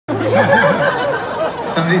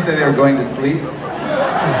Somebody said they were going to sleep.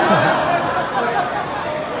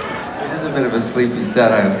 It is a bit of a sleepy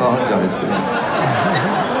set, I apologize for that.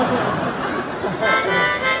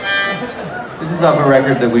 This is off a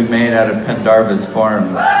record that we made out of Pendarvis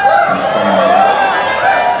Farm.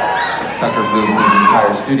 Tucker moved his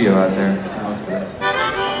entire studio out there, most of it.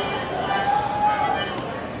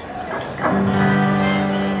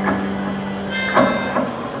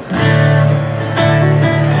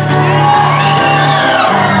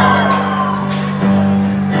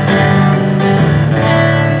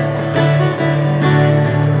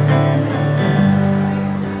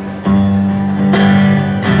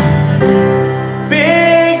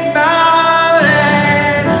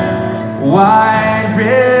 Wide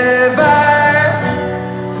river,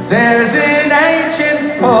 there's an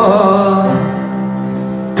ancient pool.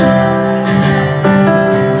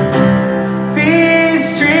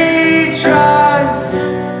 These tree trunks,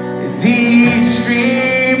 these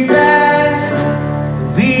stream beds,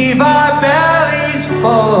 leave our bellies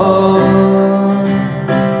full.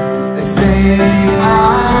 They say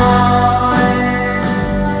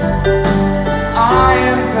I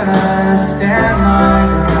am gonna stand